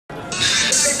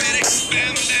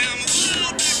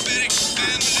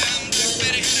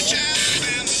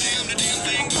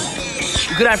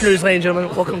Good afternoon, ladies and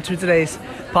gentlemen. Welcome to today's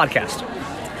podcast.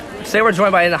 Today we're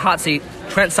joined by, in the hot seat,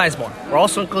 Trent Sizemore. We're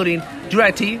also including Drew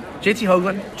IT, JT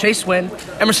Hoagland, Chase Wynn,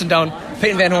 Emerson Doan,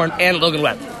 Peyton Van Horn, and Logan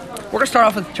Webb. We're going to start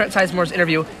off with Trent Sizemore's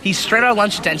interview. He's straight out of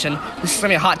lunch detention. This is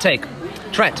going to be a hot take.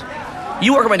 Trent,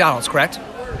 you work at McDonald's, correct?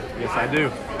 Yes, I do.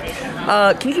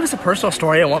 Can you give us a personal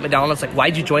story on what McDonald's,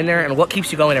 why'd you join there, and what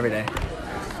keeps you going every day?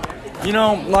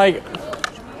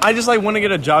 I just want to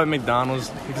get a job at McDonald's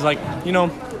because,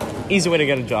 easy way to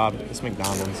get a job is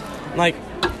McDonald's.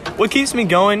 What keeps me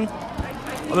going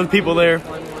are the people there.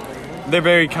 They're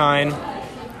very kind.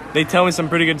 They tell me some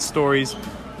pretty good stories.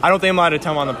 I don't think I'm allowed to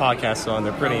tell them on the podcast, so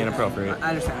they're pretty inappropriate. I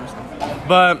understand.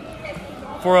 But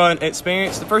for an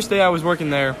experience, the first day I was working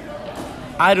there,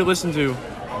 I had to listen to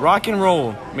rock and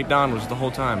roll McDonald's the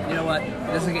whole time. You know what? It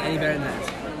doesn't get any better than that.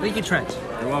 Thank you, Trent.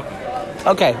 You're welcome.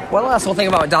 Okay, one last little thing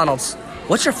about McDonald's.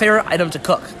 What's your favorite item to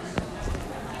cook?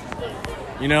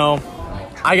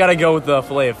 I gotta go with the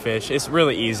filet of fish. It's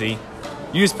really easy.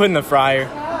 You just put it in the fryer,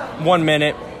 1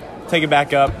 minute, take it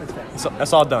back up.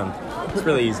 It's all done. It's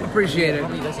really easy. Appreciate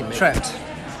it. Trent.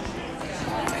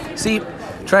 See,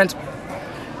 Trent,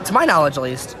 to my knowledge at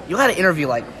least, you had an interview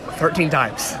 13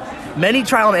 times. Many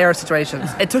trial and error situations.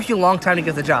 It took you a long time to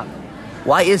get the job.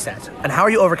 Why is that? And how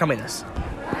are you overcoming this?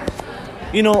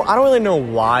 I don't really know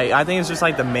why. I think it's just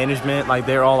the management.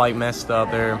 They're all messed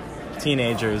up. They're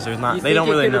teenagers. They don't really know. You think it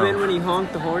could have been when he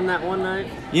honked the horn that one night?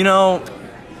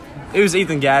 It was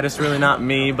Ethan Gaddis, really not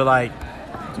me. But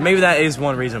maybe that is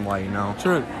one reason why.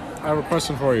 Trent, I have a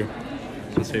question for you.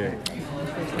 Let's hear it.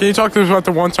 Can you talk to us about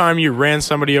the one time you ran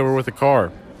somebody over with a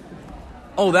car?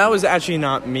 Oh, that was actually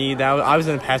not me. I was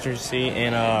in the passenger seat,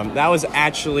 and that was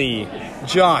actually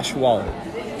Josh Waller.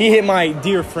 He hit my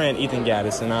dear friend Ethan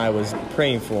Gaddis, and I was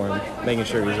praying for him, making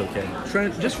sure he was okay.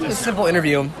 Trent, just for this simple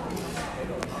interview,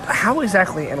 how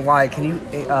exactly and why can you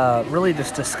really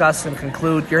just discuss and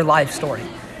conclude your life story?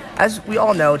 As we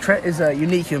all know, Trent is a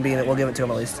unique human being, that we'll give it to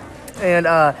him at least. And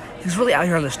he's really out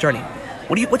here on this journey.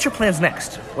 What's your plans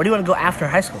next? Where do you want to go after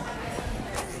high school?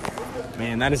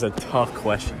 Man, that is a tough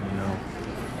question,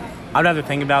 I'd have to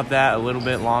think about that a little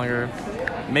bit longer.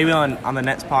 Maybe on the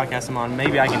next podcast I'm on,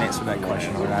 maybe I can answer that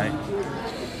question, all right?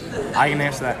 I can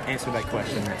answer that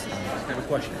question next time. I have a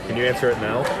question. Can you answer it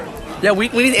now? Yeah, we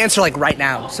need to answer right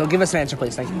now. So give us an answer,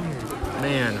 please. Thank you.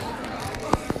 Man.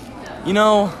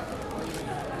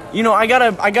 I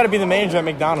gotta be the manager at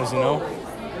McDonald's,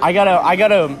 I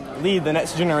gotta lead the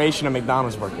next generation of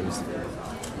McDonald's workers.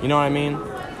 You know what I mean?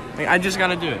 I just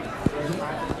gotta do it.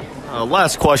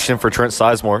 Last question for Trent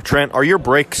Sizemore. Trent, are your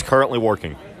brakes currently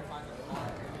working?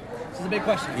 This is a big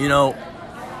question.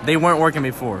 They weren't working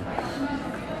before.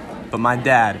 But my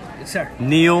dad, Yes, sir.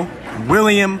 Neil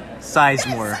William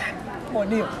Sizemore, Come on,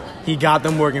 Neil. he got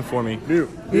them working for me. Neil.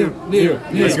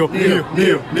 Let's go. Neil.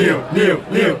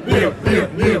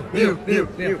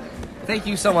 Thank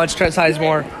you so much, Trent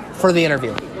Sizemore, for the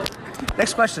interview.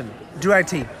 Next question, Drew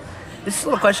IT. This is a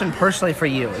little question personally for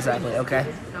you, exactly, okay?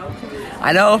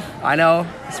 I know.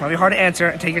 This might be hard to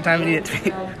answer. Take your time and eat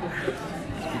it.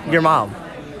 Your mom.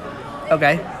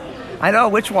 Okay. I know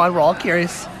which one. We're all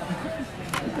curious.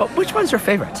 But which one's your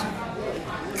favorite?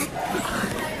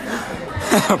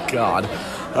 Oh, God.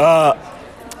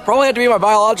 Probably have to be my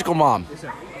biological mom.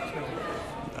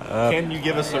 Can you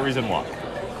give us a reason why?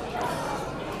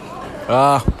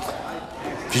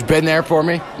 She's been there for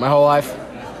me my whole life.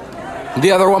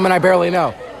 The other woman I barely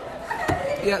know.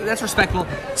 Yeah, that's respectable.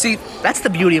 See, that's the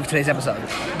beauty of today's episode.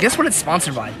 Guess what it's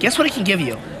sponsored by? Guess what it can give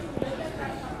you?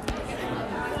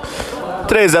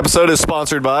 Today's episode is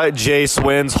sponsored by Jace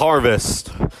Wynn's Harvest,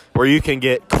 where you can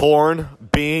get corn,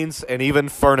 beans, and even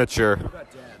furniture.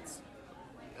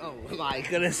 Oh, my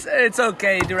goodness. It's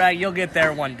okay, Durag. You'll get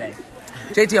there one day.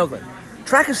 JT Oakland,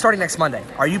 track is starting next Monday.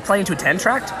 Are you planning to attend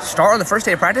track? Start on the first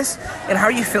day of practice? And how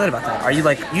are you feeling about that? Are you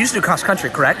you used to do cross country,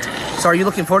 correct? So are you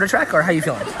looking forward to track, or how are you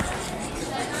feeling?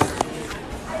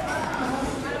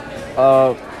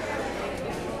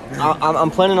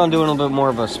 I'm planning on doing a little bit more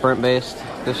of a sprint-based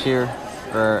this year,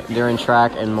 or during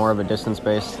track, and more of a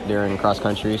distance-based during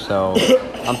cross-country. So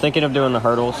I'm thinking of doing the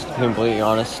hurdles, to be completely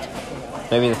honest.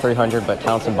 Maybe the 300, but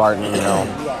Townsend Barton,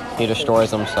 he destroys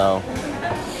them, so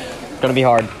it's going to be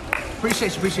hard.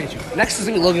 Appreciate you. Next is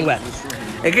going to be Logan Webb.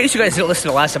 In case you guys didn't listen to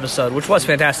the last episode, which was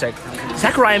fantastic,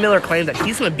 Zachariah Miller claimed that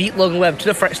he's going to beat Logan Webb to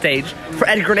the front stage for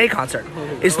Eddie Grenade concert.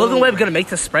 Is Logan Webb going to make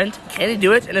the sprint? Can he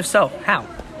do it? And if so, how?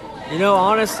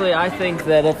 Honestly, I think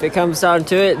that if it comes down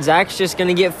to it, Zach's just going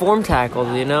to get form tackled,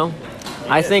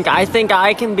 I think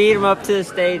I can beat him up to the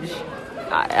stage.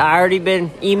 I already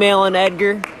been emailing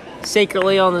Edgar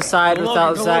secretly on the side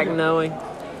without Zach knowing.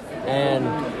 And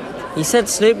He said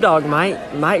Snoop Dogg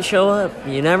might show up.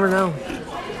 You never know.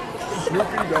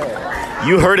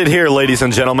 You heard it here, ladies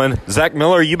and gentlemen. Zach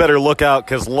Miller, you better look out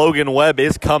because Logan Webb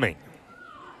is coming.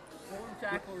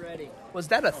 Was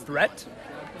that a threat?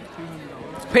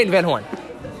 Peyton Van Horn.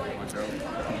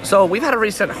 So we've had a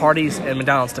recent Hardee's and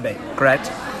McDonald's debate,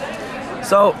 correct?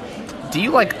 So do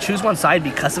you choose one side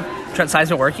because of Trent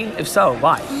Sizemore working? If so,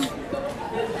 why?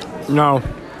 No.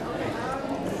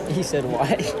 He said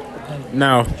why?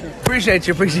 No. Appreciate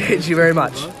you very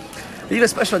much. We have a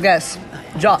special guest,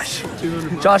 Josh.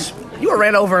 Josh, you were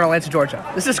ran over in Atlanta, Georgia.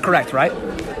 This is correct, right?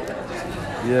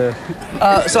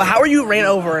 Yeah. So how are you ran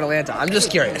over in Atlanta? I'm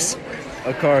just curious.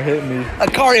 A car hit me. A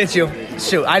car hit you?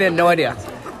 Shoot, I didn't no idea.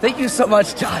 Thank you so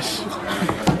much, Josh.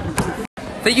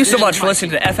 Thank you so much for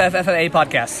listening to the FFFA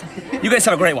podcast. You guys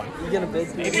have a great one.